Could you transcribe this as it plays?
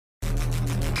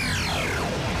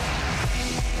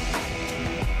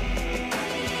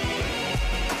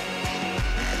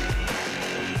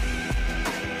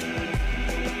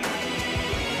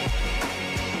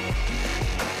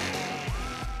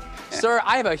sir,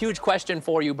 I have a huge question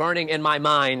for you burning in my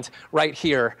mind right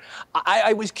here.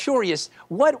 I was curious,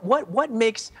 what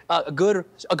makes a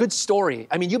good story?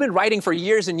 I mean, you've been writing for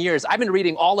years and years. I've been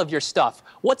reading all of your stuff.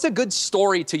 What's a good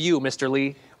story to you, Mr.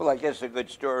 Lee? Well, I guess a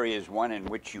good story is one in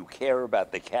which you care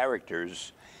about the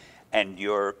characters and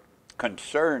you're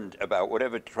concerned about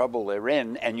whatever trouble they're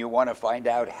in, and you want to find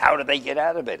out how do they get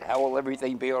out of it? How will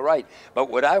everything be all right?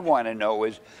 But what I want to know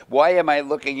is, why am I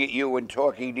looking at you and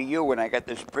talking to you when I got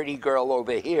this pretty girl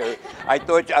over here? I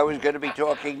thought I was going to be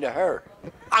talking to her.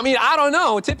 I mean, I don't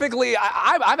know. Typically,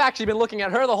 I've actually been looking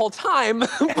at her the whole time.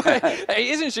 But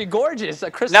isn't she gorgeous?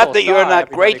 A crystal Not that star, you're not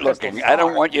everybody, great looking. I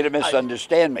don't want you to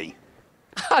misunderstand me.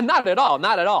 Not at all,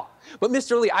 not at all. But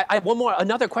Mr. Lee, I have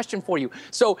another question for you.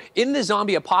 So in the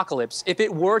zombie apocalypse, if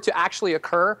it were to actually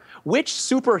occur, which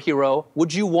superhero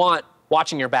would you want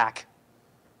watching your back?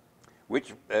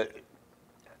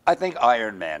 I think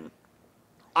Iron Man.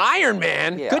 Iron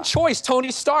Man? Yeah. Good choice,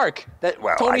 Tony Stark.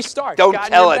 Tony Stark. Don't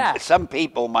tell it. Some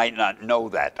people might not know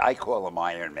that. I call him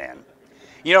Iron Man.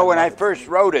 You know, when I first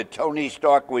wrote it, Tony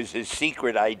Stark was his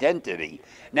secret identity.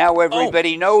 Now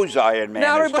everybody knows Iron Man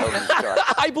is Tony Stark.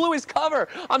 I blew his cover.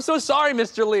 I'm so sorry,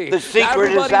 Mr. Lee. The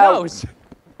secret is out. Knows.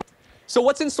 So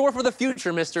what's in store for the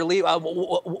future, Mr. Lee?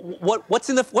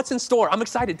 What's in store? I'm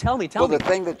excited. Tell me. Well, the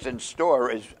thing that's in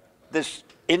store is this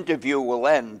interview will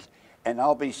end, and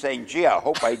I'll be saying, gee, I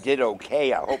hope I did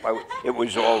okay. I hope it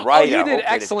was all right. Oh, you did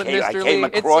excellent, Mr. Lee. I came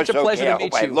across it's such a pleasure okay. to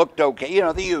meet I hope you. I looked okay. You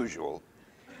know, the usual.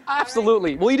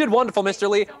 Absolutely. Well, you did wonderful, Mr.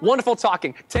 Lee. Wonderful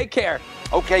talking. Take care.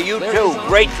 Okay, you too.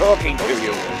 Great talking to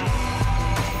you.